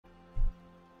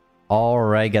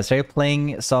Alright guys, we're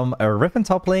playing some Riven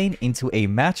top lane into a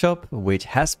matchup which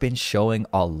has been showing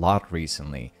a lot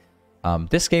recently.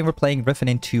 This game we're playing Riven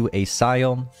into a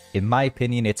Scion. In my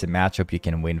opinion, it's a matchup you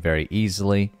can win very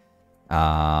easily.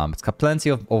 It's got plenty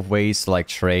of ways to like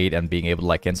trade and being able to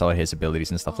like cancel out his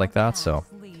abilities and stuff like that. So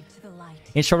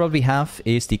in short, what we have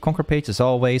is the Conquer page as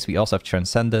always. We also have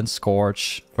Transcendence,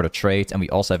 Scorch for the trades, and we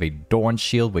also have a Dorn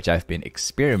Shield, which I've been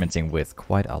experimenting with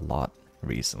quite a lot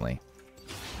recently.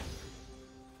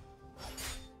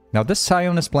 Now this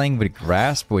Scion is playing with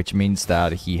Grasp, which means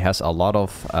that he has a lot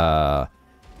of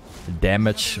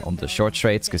damage on the short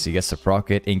trades because he gets to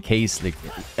proc it in case, like,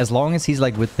 as long as he's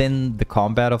like within the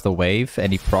combat of the wave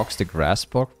and he procs the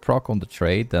Grasp proc on the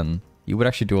trade, then he would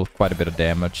actually do quite a bit of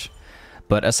damage.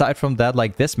 But aside from that,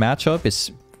 like, this matchup is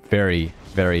very,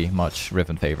 very much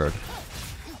Riven favored.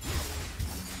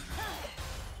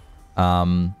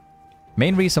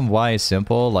 Main reason why is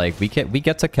simple. Like, we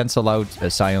get to cancel out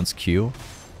Sion's Q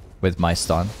with my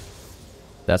stun.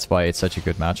 That's why it's such a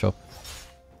good matchup.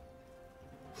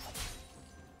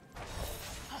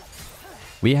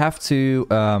 We have to,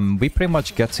 we pretty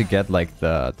much get to get like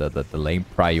the lane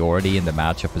priority in the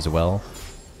matchup as well,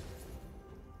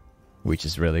 which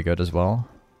is really good as well.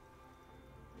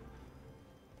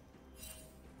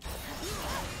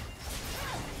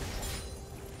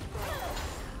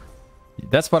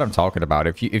 That's what I'm talking about.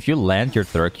 If you land your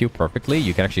third Q perfectly,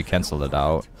 you can actually cancel it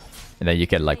out. And then you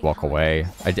can like walk away.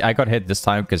 I got hit this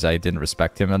time because I didn't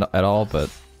respect him at all,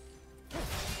 but...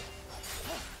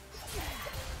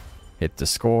 Hit the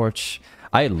Scorch.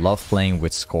 I love playing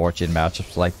with Scorch in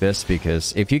matchups like this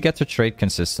because if you get to trade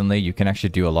consistently, you can actually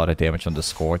do a lot of damage on the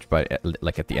Scorch by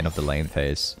like at the end of the lane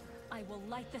phase.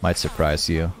 Might surprise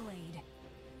you.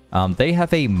 They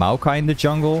have a Maokai in the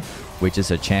jungle, which is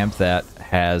a champ that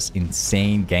has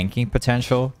insane ganking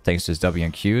potential thanks to his W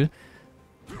and Q.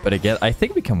 But again, I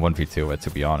think we can 1v2 it, to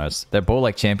be honest. They're both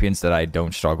like champions that I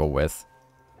don't struggle with.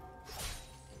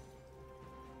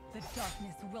 The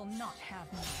darkness will not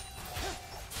have me.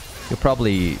 He'll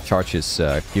probably charge his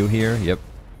Q here. Yep.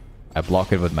 I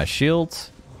block it with my shield.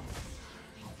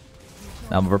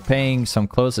 Now we're paying some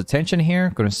close attention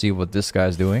here. Gonna see what this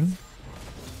guy's doing.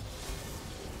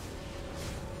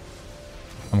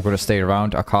 I'm gonna stay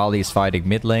around. Akali is fighting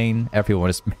mid lane. Everyone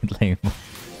is mid lane.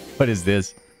 What is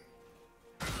this?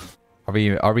 Are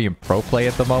we in pro play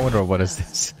at the moment, or what is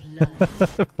this?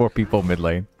 4 people mid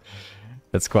lane.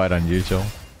 That's quite unusual.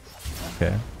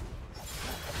 Okay.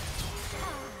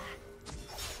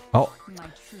 Oh,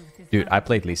 dude, I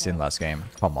played Lee Sin last game.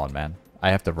 Come on, man.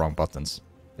 I have the wrong buttons.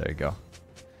 There you go.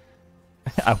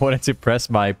 I wanted to press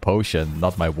my potion,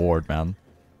 not my ward, man.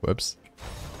 Whoops.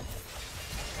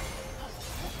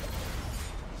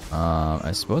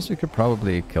 I suppose we could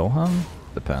probably kill him.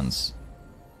 Depends.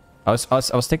 I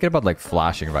was thinking about like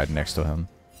flashing right next to him.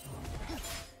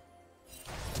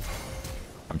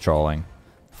 I'm trolling.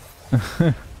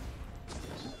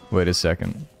 Wait a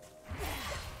second.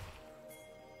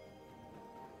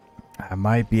 I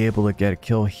might be able to get a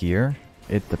kill here.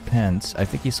 It depends. I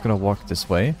think he's gonna walk this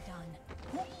way.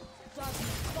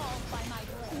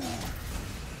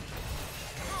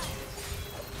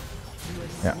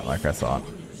 Yeah, like I thought.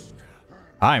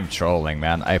 I'm trolling,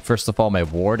 man. First of all, my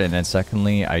ward, and then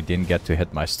secondly, I didn't get to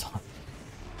hit my stun.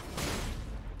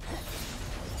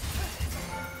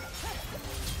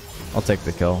 I'll take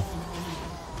the kill.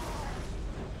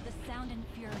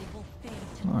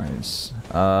 Nice.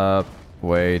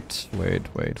 Wait.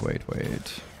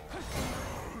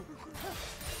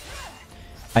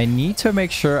 I need to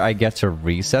make sure I get to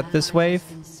reset this wave,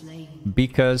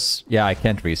 because, yeah, I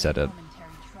can't reset it.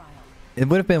 It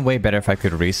would have been way better if I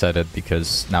could reset it,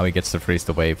 because now he gets to freeze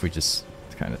the wave, which is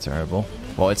kind of terrible.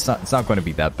 Well, it's not going to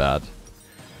be that bad.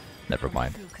 Never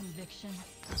mind.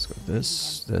 Let's go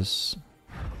this,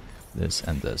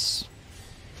 and this.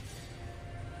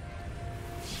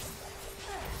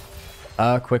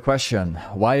 Quick question.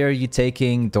 Why are you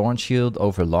taking Dorn Shield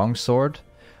over Longsword?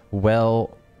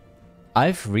 Well,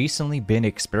 I've recently been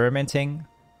experimenting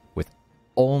with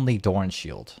only Dorn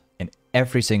Shield in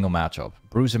every single matchup.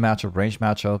 Bruiser matchup, range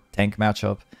matchup, tank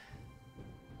matchup.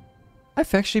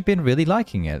 I've actually been really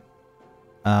liking it.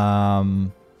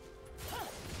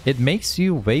 It makes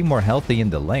you way more healthy in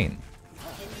the lane.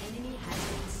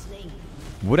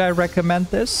 Would I recommend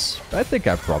this? I think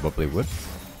I probably would.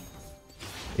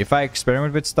 If I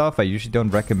experiment with stuff, I usually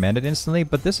don't recommend it instantly,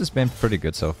 but this has been pretty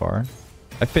good so far.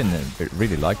 I've been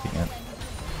really liking it.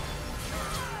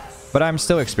 But I'm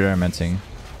still experimenting.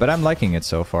 But I'm liking it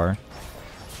so far.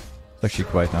 It's actually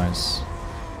quite nice.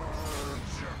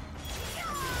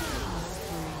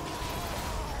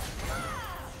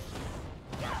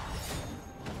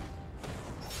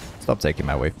 Stop taking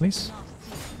my wave, please.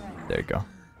 There you go.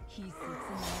 He seeks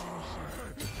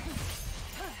annihilation.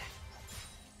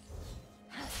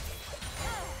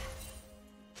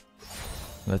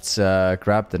 Let's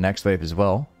grab the next wave as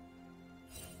well.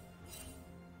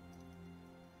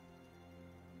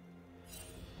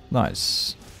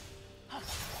 Nice.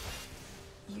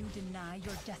 You deny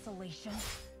your desolation.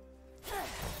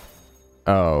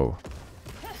 Oh.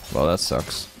 Well, that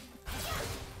sucks.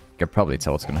 You can probably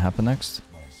tell what's gonna happen next.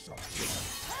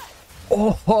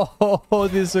 Oh,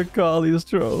 this Akali is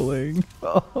trolling.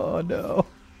 Oh, no.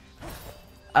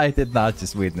 I did not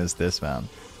just witness this, man.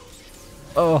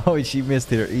 Oh, she missed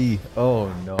her E.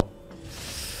 Oh, no.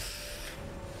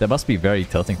 That must be very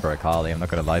tilting for Akali, I'm not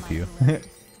gonna lie to you.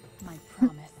 My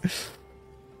promise.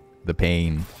 The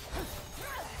pain.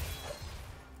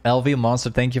 LV Monster,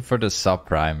 thank you for the sub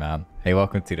prime, man. Hey,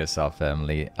 welcome to the sub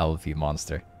family, LV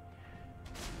Monster.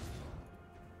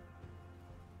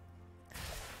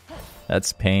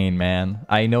 That's pain, man.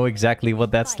 I know exactly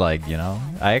what that's like, you know?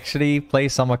 I actually play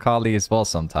some Akali as well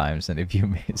sometimes, and if you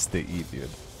miss the E,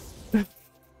 dude.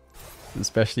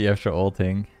 Especially after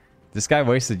ulting. This guy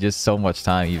wasted just so much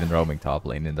time even roaming top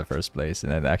lane in the first place,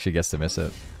 and then actually gets to miss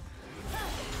it.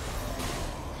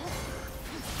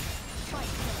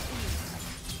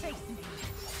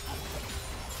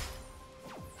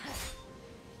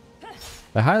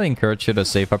 I highly encourage you to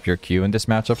save up your Q in this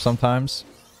matchup sometimes.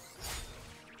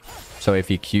 So if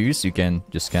he Qs, you can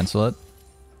just cancel it.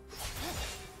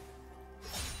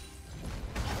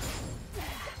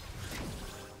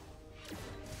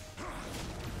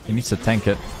 He needs to tank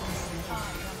it.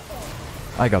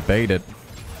 I got baited.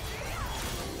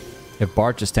 If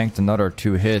Bart just tanked another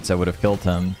 2 hits, I would have killed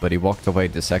him, but he walked away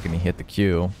the second he hit the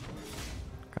Q.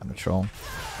 Kinda troll.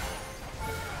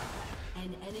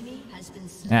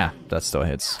 Yeah, that still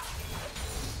hits.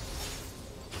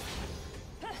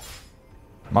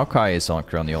 Maokai is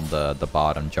currently on the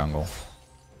bottom jungle.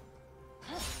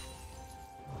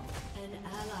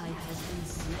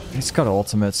 He's got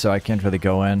ultimate, so I can't really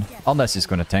go in. Unless he's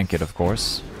gonna tank it, of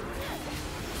course.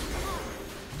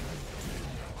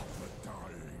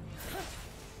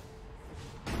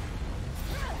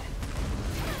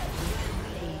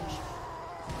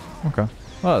 Okay.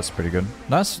 Well, that's pretty good.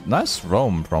 Nice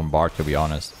roam from Bart, to be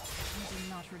honest.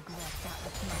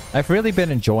 I've really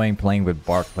been enjoying playing with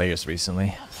Bart players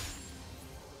recently.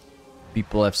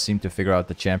 People have seemed to figure out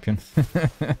the champion.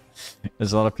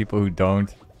 There's a lot of people who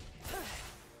don't.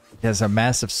 There's a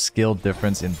massive skill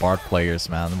difference in Bart players,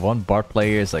 man. One Bart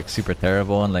player is like super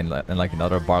terrible, and like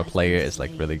another Bart player is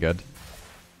like really good.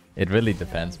 It really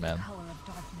depends, man.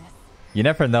 You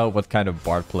never know what kind of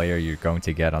Bart player you're going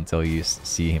to get until you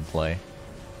see him play.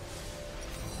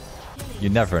 You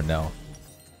never know.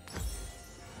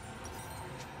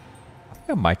 I think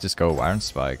I might just go Iron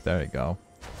Spike. There you go.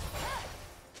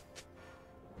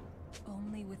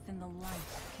 Only within the light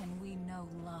can we know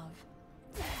love.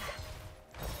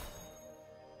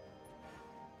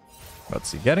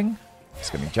 What's he getting? He's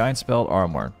getting Giant Spell,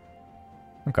 Armor.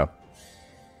 Okay.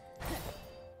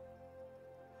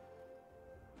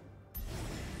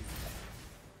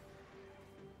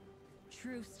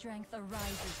 True strength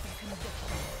arises from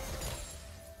conviction.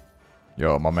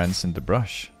 Yo, my man's in the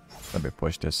brush. Let me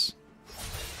push this.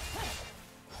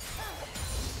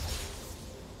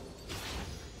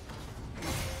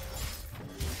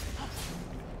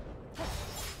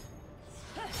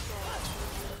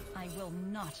 I will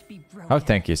not be broken. How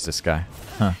tanky is this guy?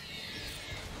 Huh.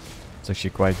 It's actually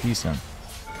quite decent.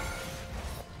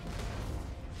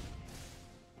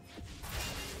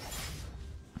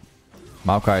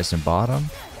 Maokai is in bottom.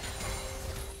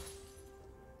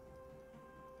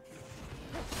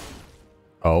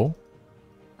 Oh?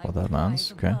 Well, that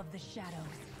man's okay.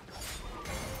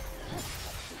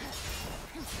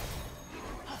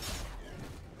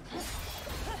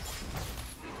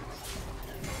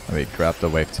 Let me grab the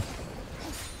wave.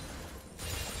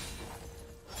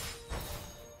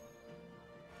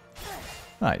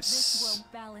 Nice.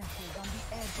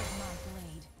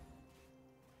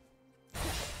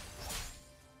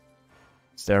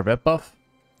 Is there a red buff?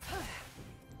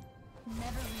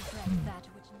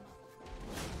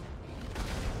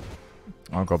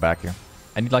 I'll go back here.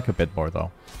 I need like a bit more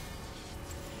though.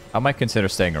 I might consider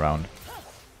staying around.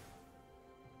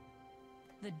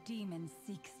 The demon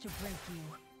seeks to break you.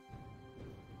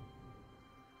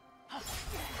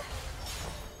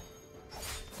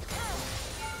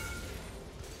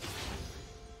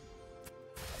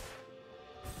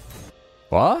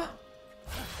 What?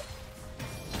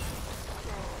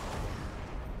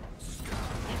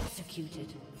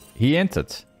 Executed. He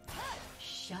entered.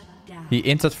 Shut down. He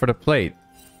entered for the plate.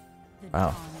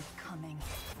 Wow.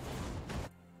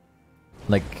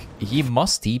 Like, he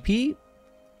must TP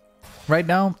right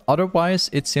now. Otherwise,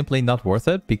 it's simply not worth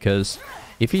it. Because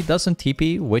if he doesn't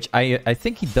TP, which I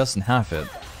think he doesn't have it,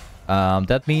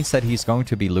 that means that he's going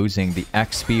to be losing the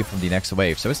XP from the next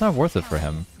wave. So it's not worth it for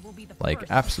him. Like,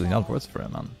 absolutely not worth it for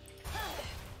him, man.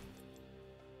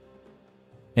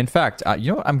 In fact,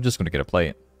 you know what? I'm just going to get a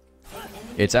plate.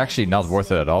 It's actually not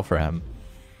worth it at all for him.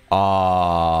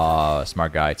 Ah,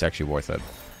 smart guy. It's actually worth it.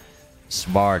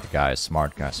 Smart guy,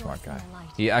 smart guy, smart guy.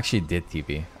 He actually did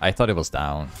TP. I thought it was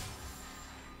down.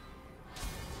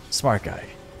 Smart guy.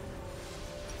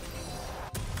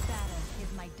 Battle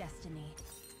is my destiny.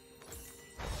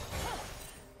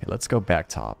 Okay, let's go back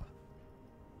top.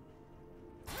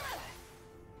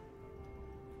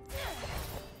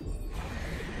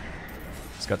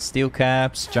 He's got steel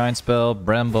caps, giant spell,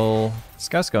 bramble. This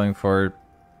guy's going for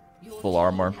full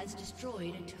armor. Has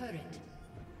destroyed a turret.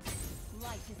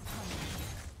 Light is coming.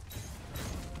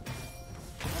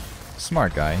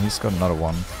 Smart guy. He's got another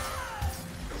one.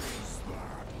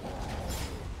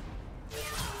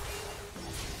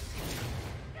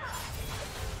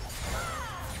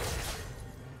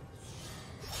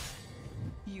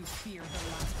 You fear the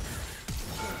light.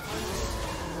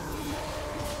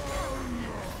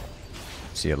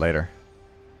 See you later.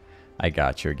 I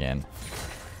got you again.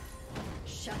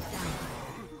 Shut down.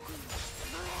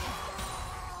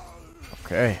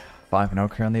 Okay. 5-0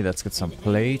 currently. Let's get some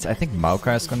plates. I think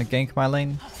Maokai is going to gank my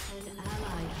lane. An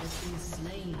ally has been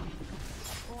slain.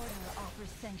 Order offers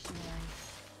sanctuary.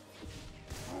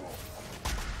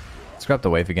 Let's grab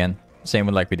the wave again. Same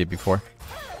one like we did before.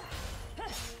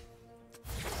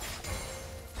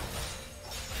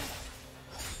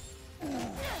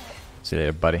 See you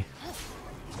later, buddy.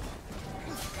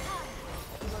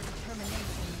 Your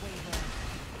determination wavers.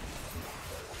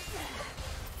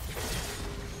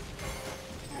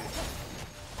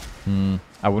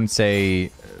 I wouldn't say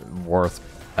worth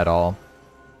at all.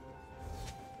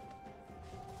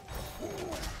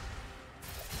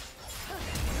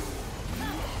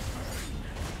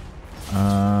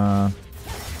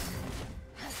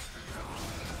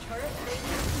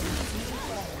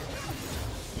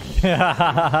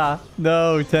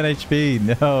 No, 10 HP,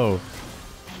 no.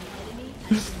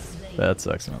 That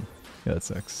sucks, man. That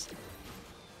sucks.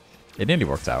 It nearly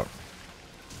worked out.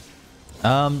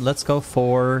 Let's go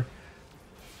for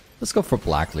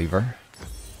black cleaver.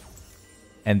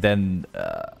 And then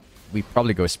we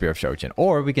probably go Spear of Shojin.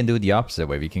 Or we can do the opposite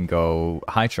way. We can go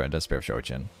Hydra and then Spear of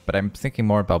Shojin. But I'm thinking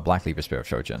more about black cleaver Spear of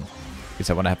Shojin. Because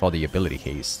I want to have all the ability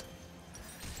haste.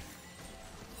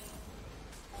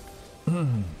 Fire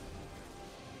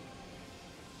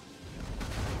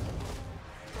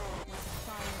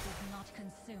does not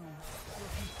consume.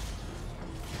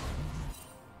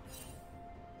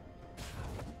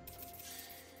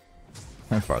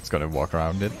 And Fart's gonna walk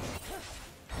around it.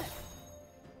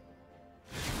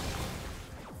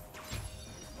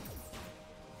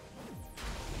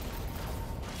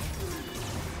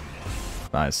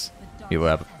 Nice. He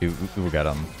will get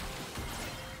him.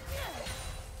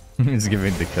 He's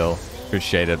giving the kill.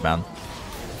 Appreciate it, man.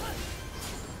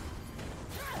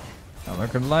 I'm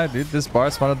not gonna lie, dude. This bar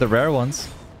is one of the rare ones.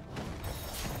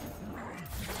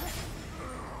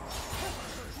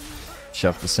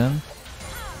 Shove this in.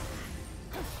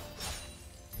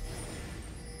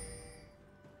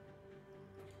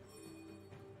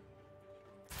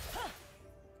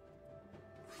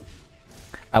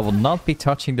 I will not be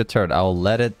touching the turret. I will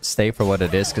let it stay for what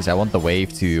it is because I want the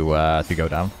wave to go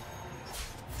down.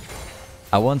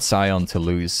 I want Sion to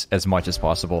lose as much as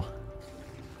possible.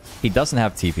 He doesn't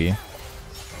have TP,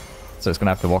 so he's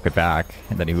gonna have to walk it back,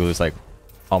 and then he will lose like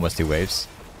almost 2 waves.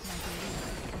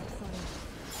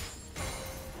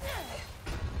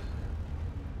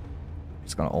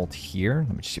 He's gonna ult here.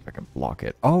 Let me just see if I can block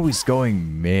it. Oh, he's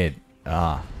going mid.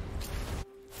 Ah,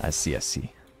 I see. I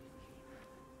see.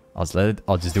 I'll just let it.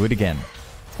 I'll just do it again.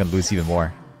 It's gonna lose even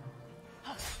more.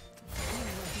 You will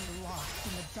be lost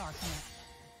in the darkness.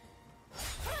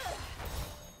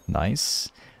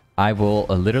 Nice. I will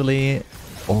literally...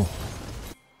 Oh.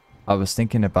 I was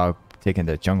thinking about taking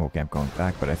the jungle camp going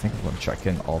back, but I think I'm going to try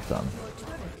getting all done. Your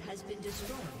turret has been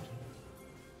destroyed.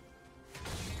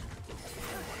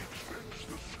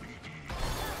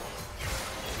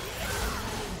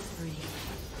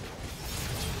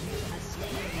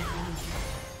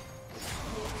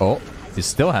 Oh, he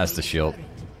still has the shield.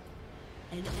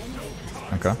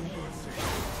 Okay.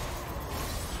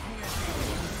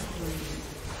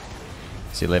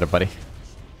 See you later, buddy.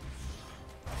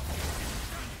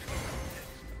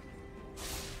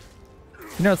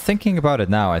 You know, thinking about it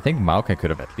now, I think Maokai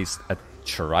could have at least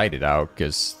tried it out,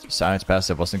 because Sion's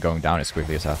passive wasn't going down as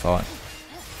quickly as I thought.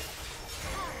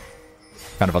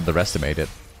 Kind of underestimated.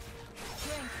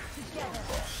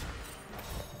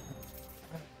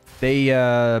 They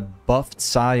buffed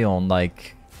Sion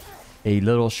like a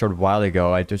little short while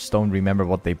ago. I just don't remember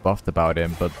what they buffed about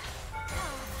him, but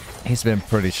he's been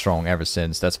pretty strong ever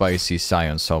since. That's why you see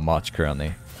Sion so much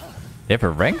currently. They have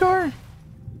a Rengar?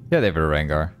 Yeah, they have a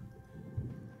Rengar.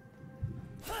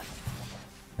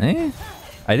 Eh?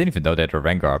 I didn't even know they had a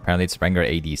Rengar. Apparently it's Rengar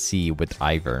ADC with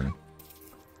Ivern.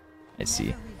 I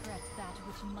see.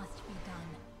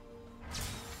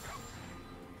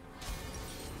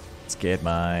 Let's get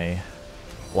my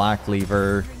black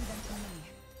cleaver.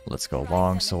 Let's go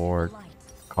longsword.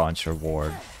 Contra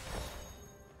ward.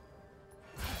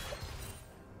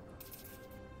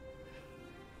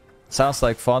 Sounds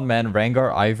like fun, man.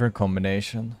 Rengar Ivern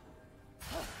combination.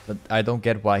 But I don't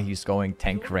get why he's going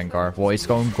tank Rengar. Well, he's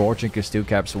going goredrinker, steel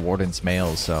caps, Warden's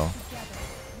mail, so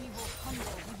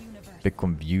a bit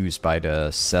confused by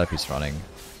the setup he's running.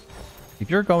 If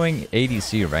you're going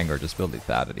ADC Rengar, just build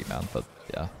lethality, man. But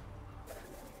yeah,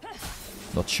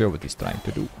 not sure what he's trying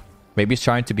to do. Maybe he's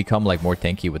trying to become like more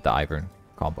tanky with the Ivern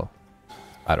combo.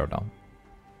 I don't know.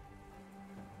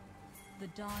 The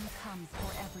dawn comes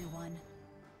for everyone.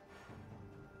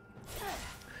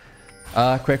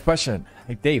 Quick question.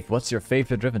 Hey Dave, what's your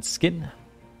favorite Riven skin?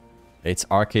 It's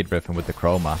Arcade Riven with the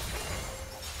chroma.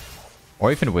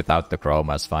 Or even without the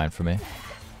chroma is fine for me.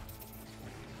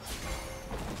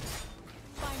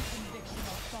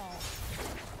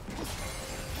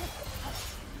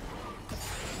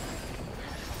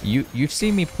 You've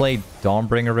seen me play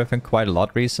Dawnbringer Riven quite a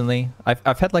lot recently.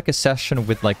 I've had like a session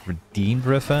with like Redeemed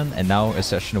Riven and now a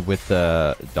session with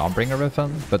Dawnbringer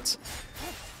Riven, but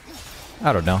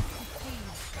I don't know.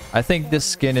 I think this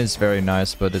skin is very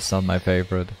nice, but it's not my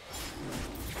favorite.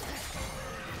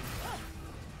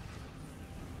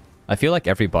 I feel like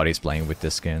everybody's playing with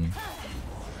this skin.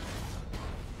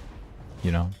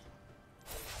 You know?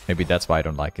 Maybe that's why I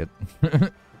don't like it.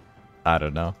 I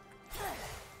don't know.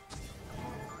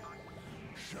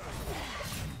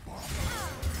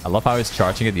 I love how he's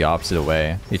charging it the opposite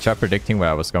way. He tried predicting where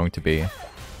I was going to be.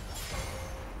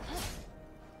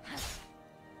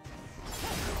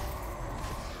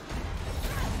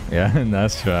 Yeah,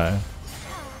 nice try.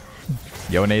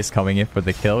 Yone's coming in for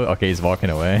the kill. Okay, he's walking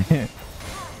away.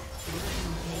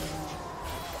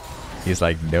 He's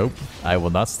like, nope, I will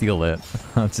not steal it.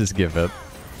 I'll just give it.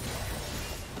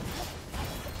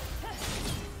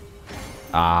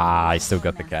 Ah, I still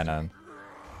got the cannon.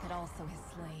 But also his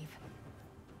slave.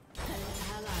 An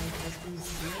ally has been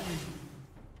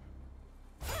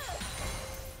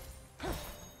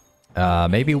slain.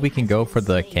 Maybe we can go for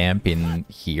the camp in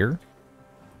here.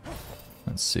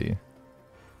 Let's see.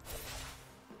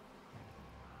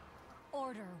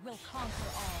 Order will conquer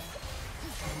all.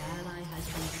 An ally has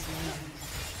been slain.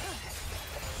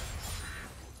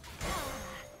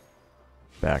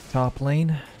 Back top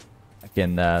lane. I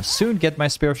can soon get my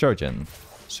Spear of Shojin.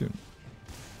 Soon.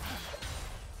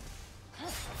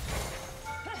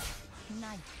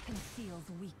 Night conceals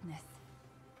weakness.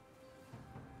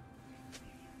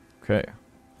 Okay.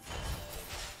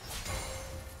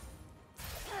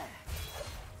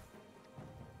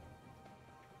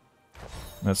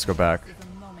 Let's go back.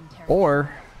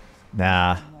 Or,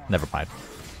 nah, never mind.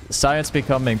 Sion's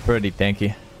becoming pretty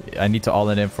tanky. I need to all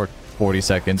in for 40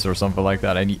 seconds or something like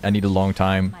that. I need a long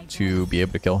time to be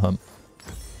able to kill him.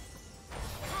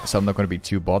 So I'm not going to be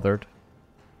too bothered.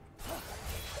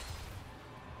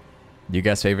 You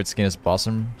guys' favorite skin is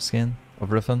Blossom skin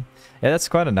of Riven? Yeah, that's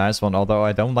quite a nice one. Although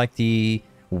I don't like the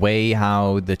way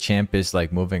how the champ is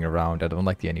like moving around. I don't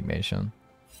like the animation.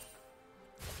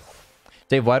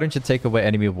 Dave, why don't you take away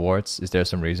enemy wards? Is there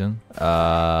some reason?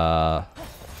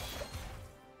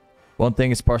 One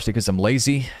thing is partially because I'm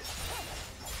lazy.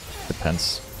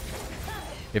 Depends.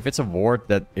 If it's a ward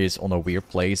that is on a weird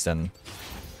place, then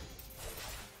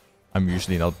I'm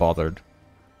usually not bothered.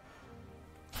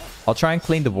 I'll try and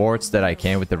clean the wards that I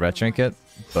can with the red trinket,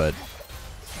 but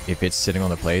if it's sitting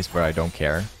on a place where I don't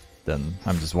care, then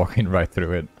I'm just walking right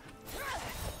through it.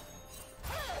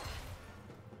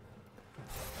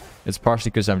 It's partially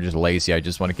because I'm just lazy. I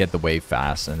just want to get the wave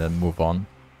fast and then move on.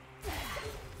 They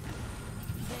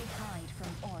hide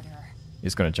from order.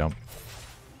 He's gonna jump.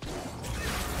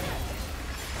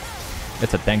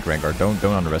 It's a tank Rengar. Don't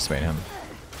underestimate him.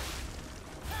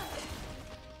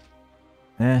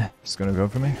 It's gonna go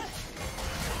for me.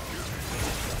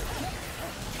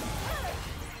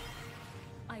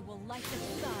 I will light the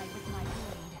sky with my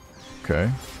blade.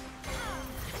 Okay.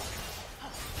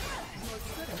 Your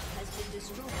turret has been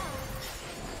destroyed.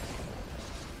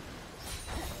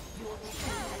 Your team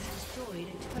has destroyed a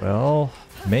turret. Well,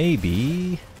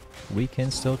 maybe we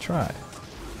can still try.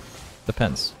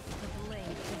 Depends. The blade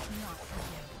does not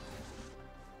forgive.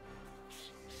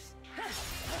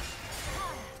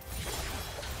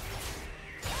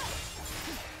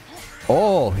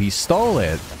 Oh, he stole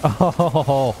it.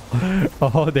 Oh,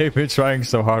 oh, they've been trying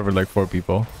so hard with like 4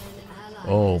 people.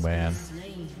 Oh man,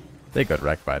 they got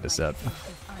wrecked by the set. Is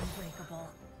unbreakable.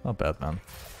 Not bad, man.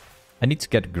 I need to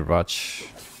get grudge.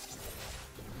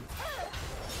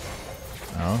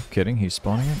 Oh, kidding, he's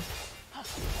spawning it.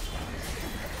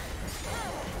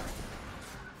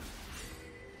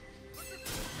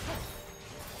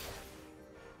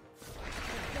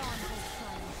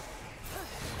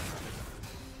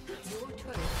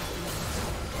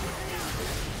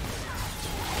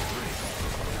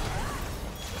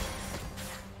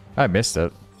 I missed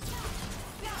it.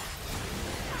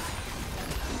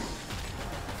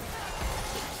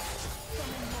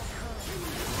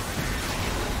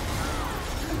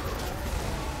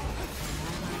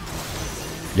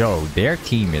 Yo, their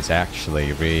team is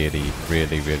actually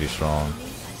really strong.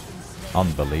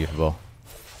 Unbelievable.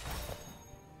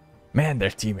 Man, their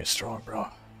team is strong, bro.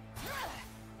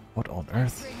 What on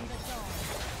earth?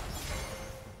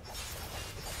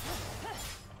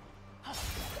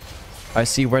 I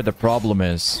see where the problem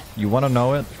is. You want to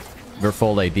know it? We're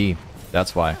full AD.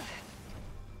 That's why.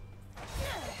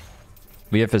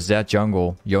 We have a Zed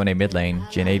jungle, Yone mid lane,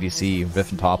 Jhin ADC,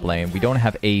 Riven top lane. We don't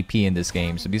have AP in this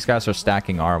game, so these guys are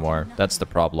stacking armor. That's the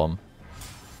problem.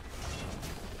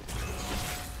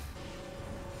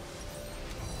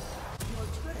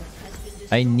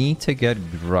 I need to get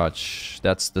grudge.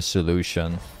 That's the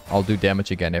solution. I'll do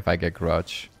damage again if I get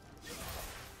grudge.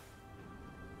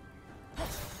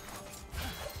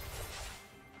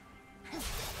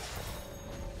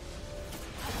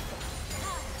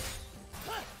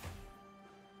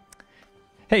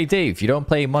 Hey Dave, you don't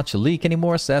play much League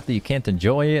anymore, sadly you can't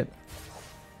enjoy it.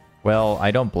 Well,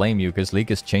 I don't blame you, because League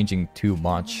is changing too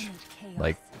much.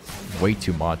 Like, way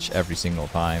too much every single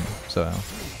time, so...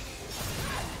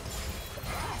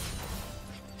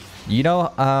 You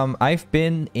know, I've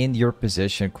been in your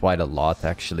position quite a lot,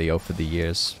 actually, over the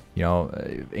years. You know,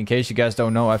 in case you guys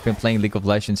don't know, I've been playing League of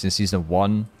Legends since Season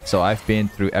 1. So I've been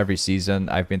through every season,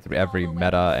 I've been through every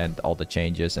meta and all the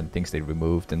changes and things they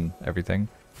removed and everything.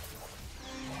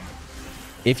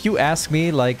 If you ask me,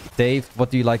 like, Dave,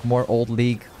 what do you like more, old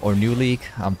League or new League?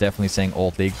 I'm definitely saying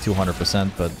old League,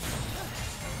 200%, but...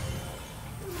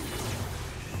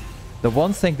 The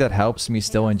one thing that helps me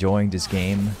still enjoying this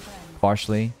game,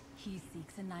 partially,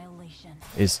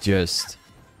 is just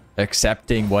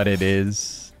accepting what it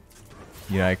is.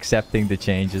 You know, accepting the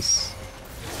changes.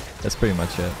 That's pretty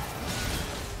much it.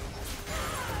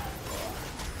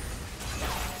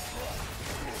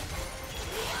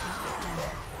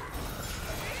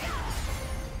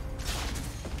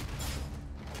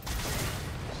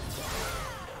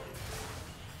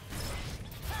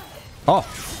 Oh,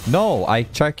 no, I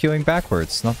tried queuing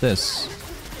backwards, not this.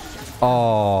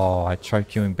 Oh, I tried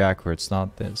queuing backwards,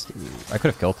 not this. I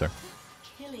could have killed her.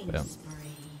 But yeah.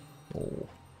 Oh.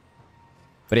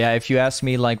 But yeah, if you ask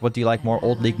me, like, what do you like more,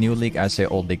 old League, new League? I say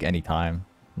old League anytime.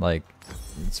 Like,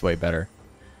 it's way better.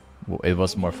 It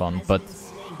was more fun. But,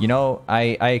 you know,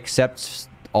 I accept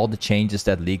all the changes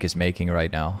that League is making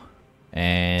right now.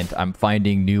 And I'm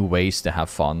finding new ways to have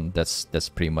fun. That's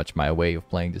pretty much my way of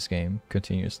playing this game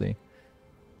continuously.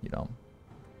 You know.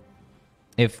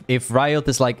 If Riot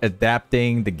is like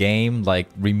adapting the game, like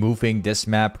removing this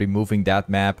map, removing that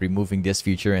map, removing this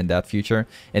feature and that feature,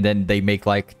 and then they make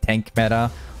like tank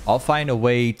meta, I'll find a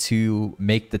way to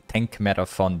make the tank meta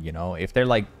fun, you know? If they're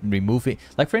like removing,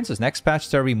 like for instance, next patch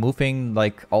they're removing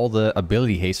like all the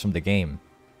ability haste from the game.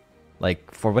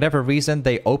 Like for whatever reason,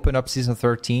 they open up Season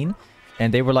 13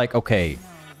 and they were like, okay,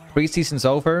 pre-season's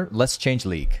over, let's change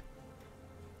League.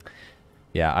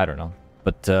 Yeah, I don't know.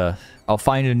 But I'll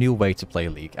find a new way to play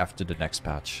League after the next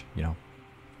patch, you know.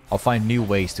 I'll find new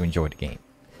ways to enjoy the game.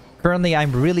 Currently,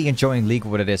 I'm really enjoying League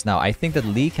what it is now. I think that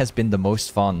League has been the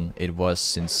most fun it was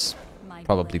since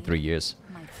probably 3 years.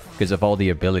 Because of all the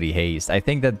ability haste. I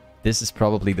think that this is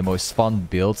probably the most fun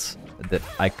build that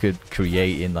I could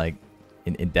create in like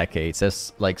in decades.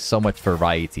 There's like so much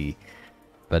variety.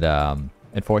 But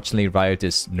unfortunately, Riot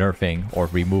is nerfing or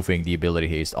removing the ability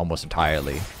haste almost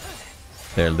entirely.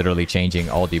 They're literally changing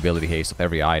all the ability haste of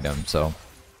every item, so...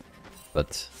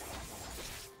 But...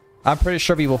 I'm pretty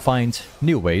sure we will find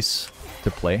new ways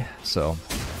to play, so...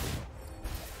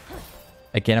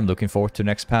 Again, I'm looking forward to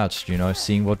next patch, you know,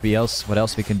 seeing what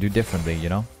else we can do differently, you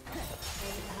know?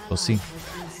 We'll see.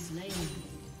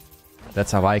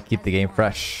 That's how I keep the game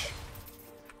fresh.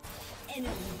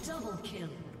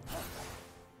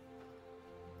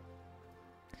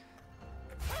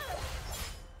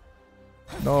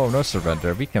 No, no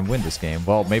surrender. We can win this game.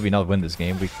 Well, maybe not win this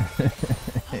game.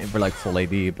 We're like full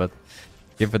AD, but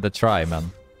give it a try,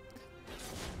 man.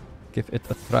 Give it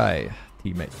a try,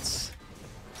 teammates.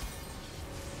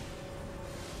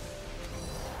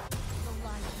 The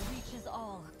light reaches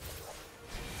all.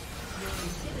 Your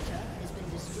inhibitor has been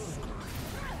destroyed.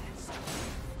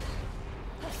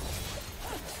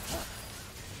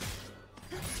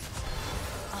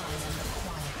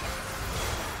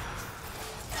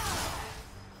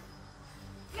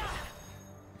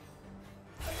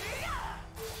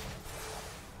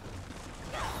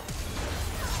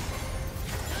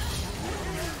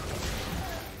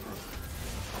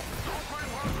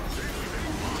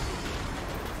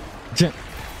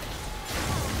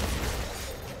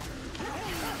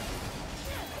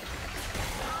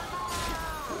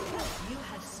 You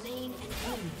have slain an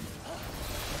enemy.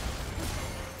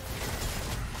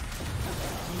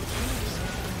 An enemy has been slain.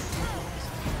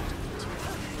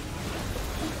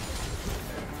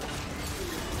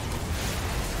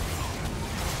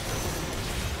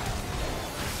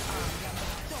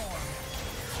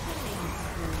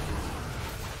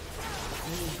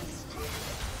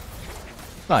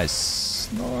 Nice.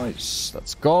 Nice.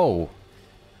 Let's go.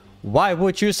 Why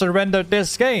would you surrender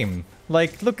this game?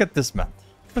 Like, look at this, man.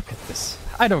 Look at this.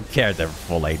 I don't care they're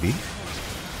full AD.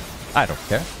 I don't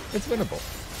care. It's winnable.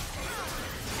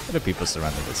 Why do people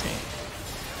surrender this game?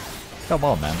 Come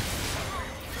on, man.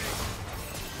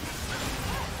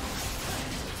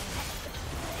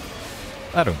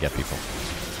 I don't get people.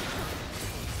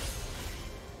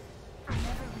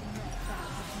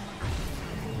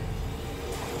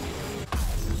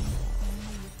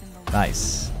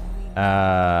 Nice.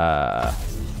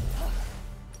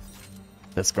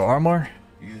 Let's go armor?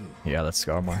 Yeah, let's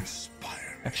go armor.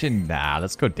 Actually, nah,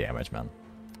 let's go damage, man.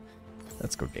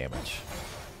 Let's go damage.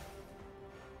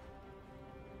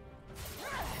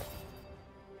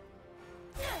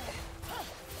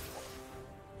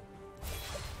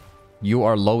 You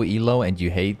are low elo and you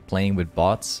hate playing with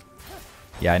bots?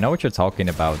 Yeah, I know what you're talking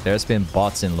about. There's been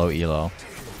bots in low elo.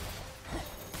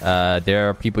 There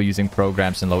are people using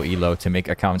programs in low elo to make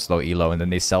accounts low elo, and then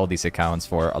they sell these accounts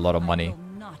for a lot of money.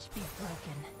 Will not be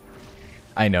broken.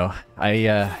 I know.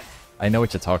 I know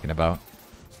what you're talking about.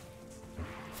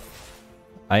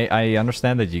 I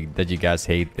understand that you guys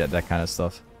hate that kind of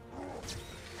stuff.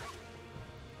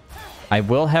 I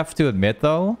will have to admit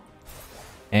though,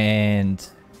 and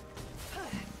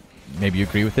maybe you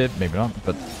agree with it, maybe not,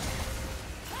 but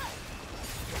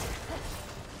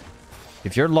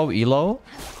if you're low elo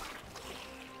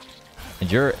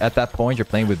and you're at that point, you're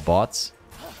playing with bots,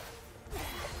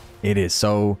 it is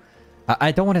so,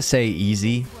 I don't want to say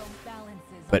easy,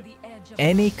 but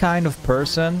any kind of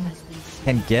person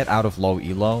can get out of low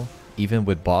elo, even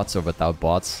with bots or without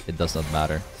bots, it does not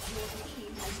matter.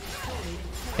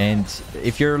 And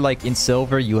if you're like in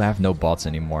silver, you have no bots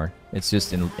anymore. It's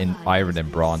just in iron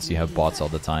and bronze, you have bots all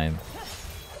the time.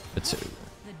 But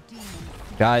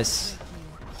guys,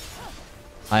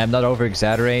 I am not over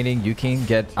exaggerating. You can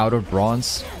get out of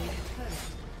bronze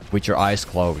with your eyes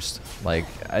closed. Like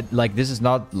this is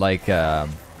not like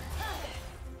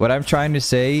what I'm trying to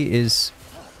say is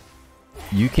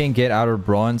you can get out of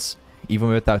bronze even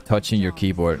without touching your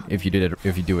keyboard if you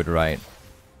do it right.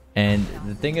 And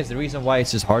the thing is, the reason why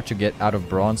it's just hard to get out of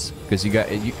bronze, because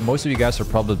most of you guys are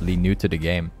probably new to the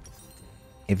game.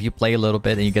 If you play a little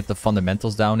bit and you get the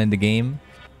fundamentals down in the game,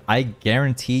 I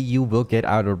guarantee you will get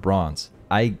out of bronze.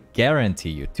 I guarantee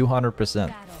you,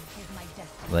 200%.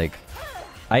 Like,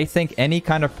 I think any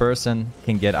kind of person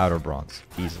can get out of bronze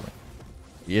easily.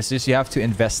 It's just you have to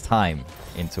invest time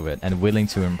into it and willing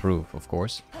to improve, of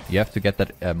course. You have to get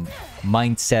that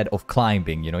mindset of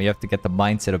climbing, you know? You have to get the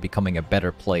mindset of becoming a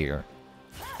better player.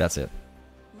 That's it.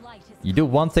 You do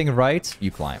one thing right, you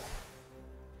climb.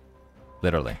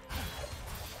 Literally.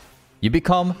 You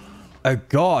become a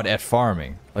god at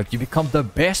farming. Like, you become the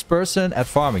best person at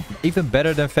farming. Even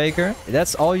better than Faker.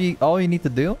 That's all you need to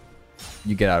do.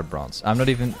 You get out of bronze. I'm not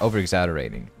even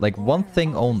over-exaggerating. Like, one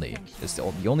thing only is the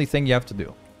only thing you have to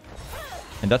do.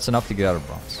 And that's enough to get out of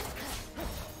bronze.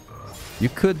 You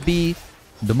could be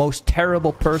the most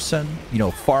terrible person, you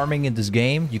know, farming in this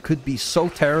game. You could be so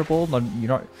terrible.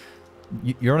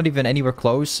 You're not even anywhere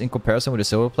close in comparison with a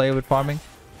silver player with farming.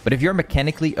 But if you're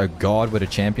mechanically a god with a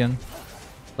champion,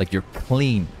 like you're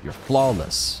clean, you're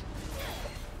flawless,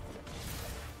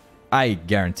 I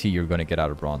guarantee you're gonna get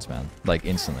out of bronze, man. Like,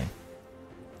 instantly.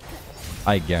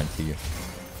 I guarantee you.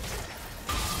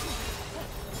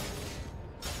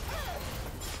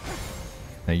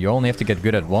 Now, you only have to get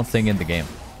good at one thing in the game.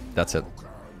 That's it.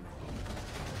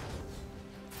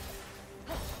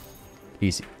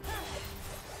 Easy.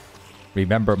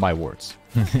 Remember my words.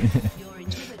 Your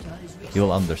inhibitor is reached.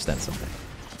 You'll understand someday.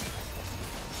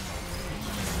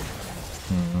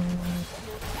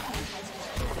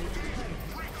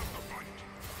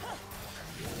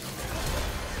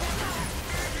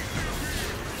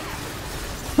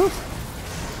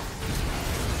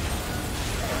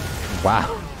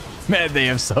 Wow. Man, they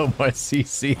have so much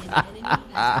CC.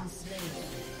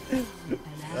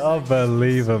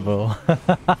 Unbelievable.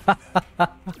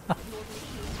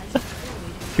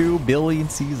 2 billion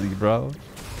CC, bro.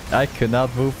 I could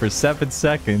not move for 7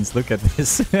 seconds. Look at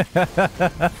this.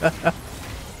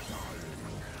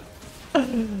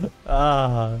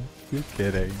 Ah, you're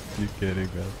kidding. You're kidding,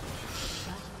 man.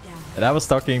 And I was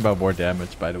talking about more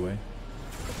damage, by the way.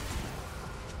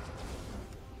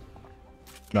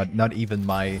 Not even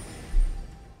my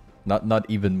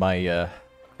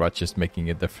grudge is making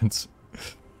a difference.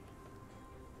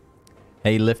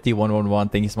 Hey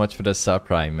Lifty111, thank you so much for the sub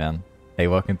prime, man. Hey,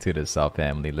 welcome to the sub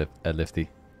family, Lifty.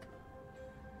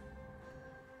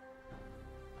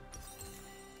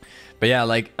 But yeah,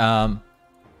 like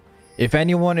if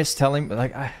anyone is telling,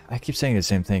 like I keep saying the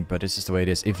same thing, but it's just the way it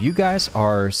is. If you guys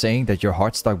are saying that your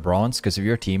heart stuck bronze because of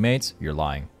your teammates, you're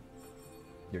lying.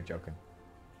 You're joking.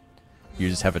 You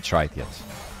just haven't tried yet.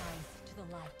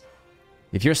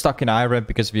 If you're stuck in iron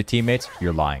because of your teammates,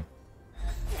 you're lying.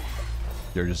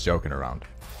 You're just joking around.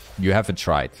 You haven't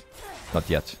tried. Not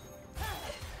yet.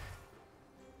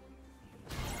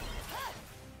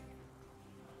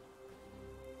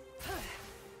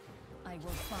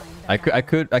 I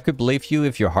could believe you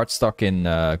if you're heart stuck in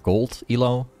gold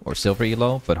elo or silver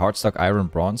elo, but heart stuck iron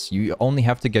bronze, you only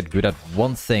have to get good at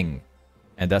one thing,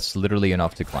 and that's literally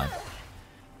enough to climb.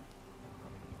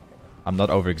 I'm not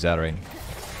over exaggerating.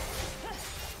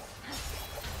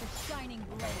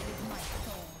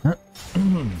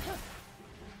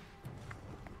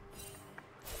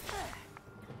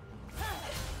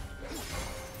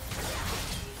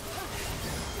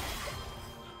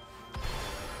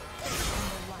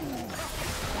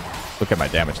 Look at my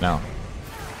damage now.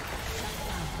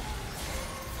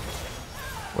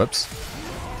 Whoops.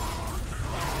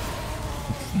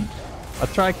 I'll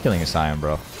try killing a Scion,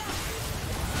 bro.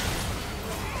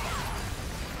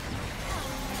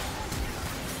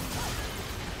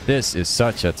 This is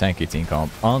such a tanky team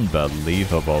comp.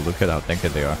 Unbelievable. Look at how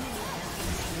tanky they are.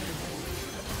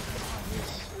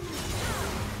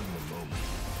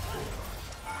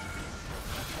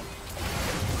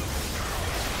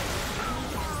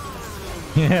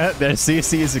 Yeah, their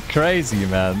CC is crazy,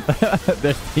 man.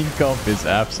 Their team comp is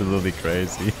absolutely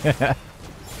crazy.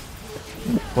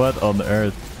 What on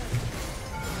earth?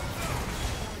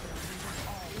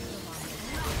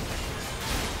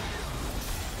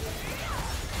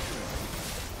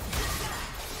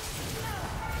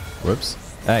 Whoops.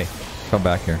 Hey, come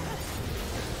back here.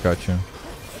 Gotcha.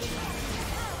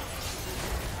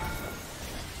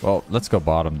 Well, let's go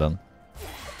bottom then.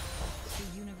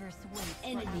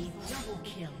 Enemy double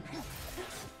kill.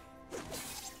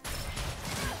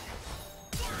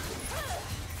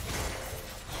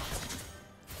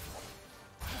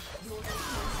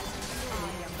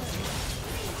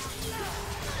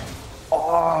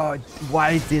 Oh,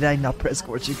 why did I not press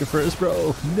goredrinker first,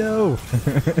 bro? No.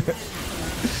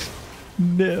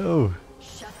 No.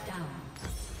 Shut down.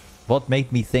 What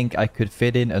made me think I could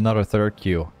fit in another third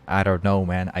Q? I don't know,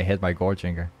 man. I hit my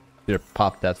goredrinker. Should have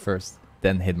popped that first,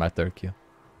 then hit my third Q.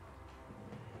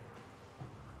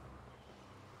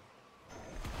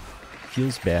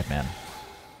 Feels bad, man.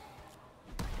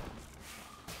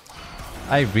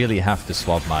 I really have to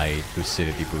swap my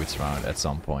lucidity boots around at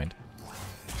some point.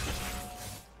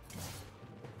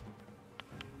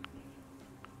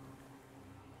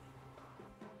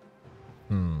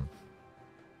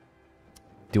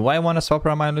 Do I want to swap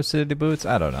around my lucidity boots?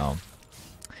 I don't know.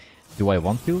 Do I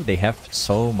want to? They have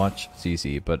so much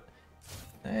CC, but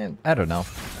I don't know.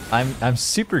 I'm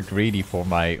super greedy for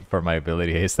my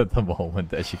ability haste at the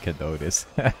moment, as you can notice.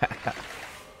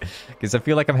 Because I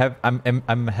feel like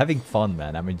I'm having fun,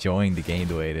 man. I'm enjoying the game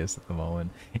the way it is at the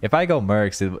moment. If I go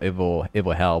mercs, it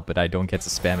will help, but I don't get to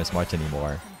spam as much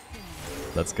anymore.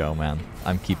 Let's go, man.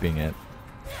 I'm keeping it.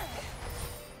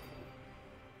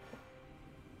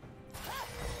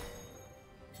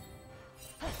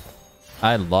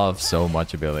 I love so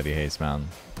much ability haste, man.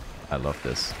 I love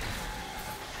this.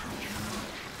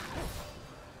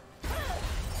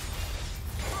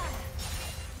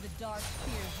 The dark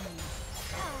fears me.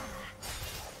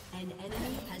 An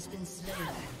enemy has been slain.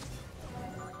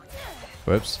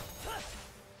 Whoops.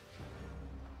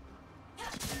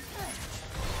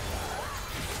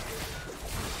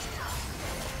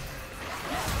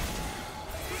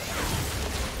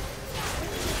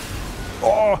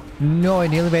 No, I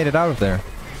nearly made it out of there.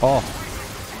 Oh.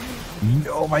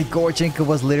 No, my goredrinker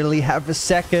was literally half a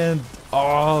second.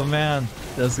 Oh, man.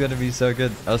 That's gonna be so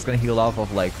good. I was gonna heal off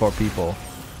of like 4 people.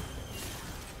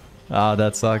 Ah,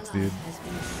 that sucks, dude.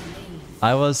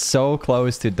 I was so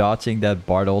close to dodging that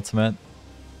Bard ultimate.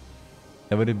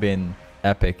 It would have been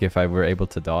epic if I were able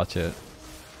to dodge it.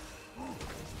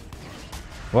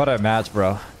 What a match,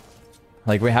 bro.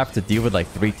 Like, we have to deal with like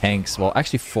 3 tanks. Well,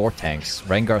 actually 4 tanks.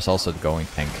 Rengar's also the going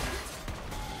tank.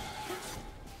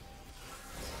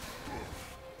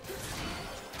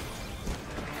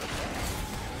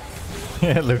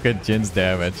 Look at Jin's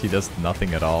damage. He does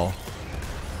nothing at all.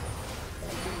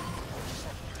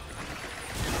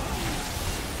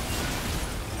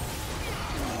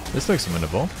 This looks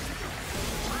winnable.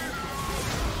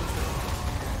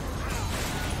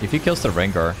 If he kills the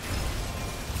Rengar.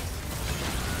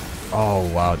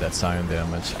 Oh wow, that's Sion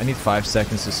damage. I need 5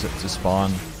 seconds to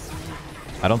spawn.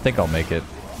 I don't think I'll make it.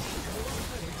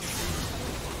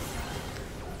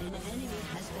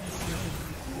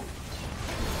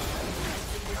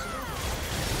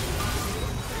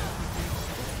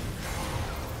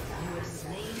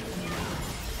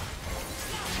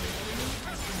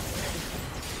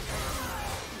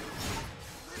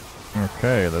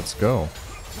 Okay, let's go.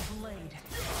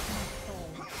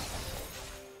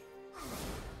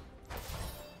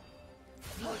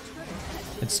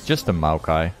 It's just a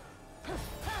Maokai.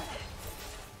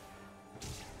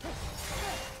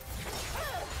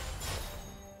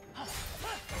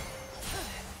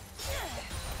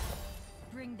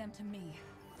 Bring them to me.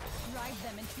 Ride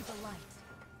them into the light.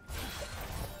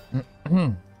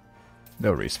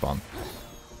 They'll respawn.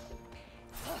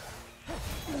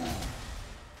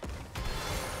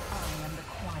 I am the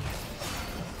quiet.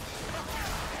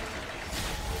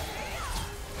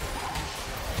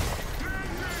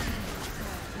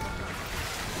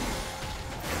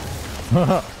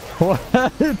 What?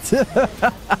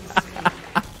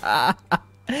 I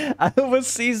was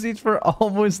CC'd for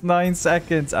almost 9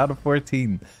 seconds out of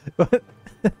 14. What?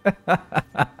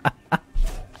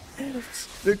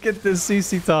 Look at this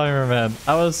CC timer, man.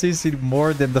 I was CC'd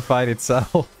more than the fight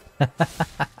itself.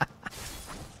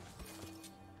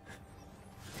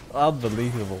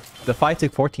 Unbelievable. The fight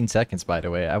took 14 seconds, by the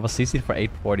way. I was CC'd for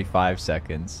 8:45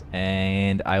 seconds.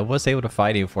 And I was able to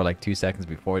fight him for like 2 seconds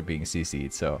before being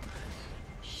CC'd, so...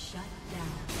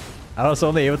 I was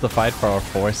only able to fight for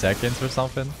 4 seconds or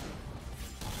something.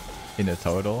 In a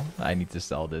total. I need to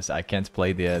sell this. I can't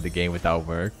play the game without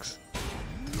works.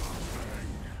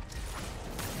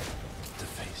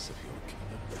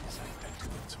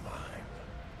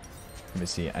 Let me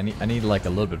see. I need like a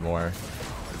little bit more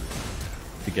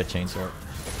to get Chainsword.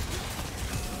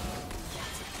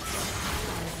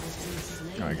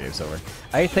 Oh, game's over.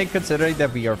 I think considering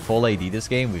that we are full AD this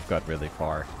game, we've got really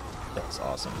far. That's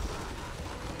awesome.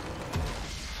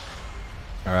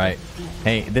 Alright.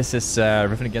 Hey, this is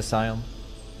Riven against Sion.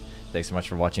 Thanks so much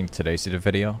for watching today's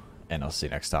video, and I'll see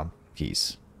you next time.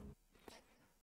 Peace.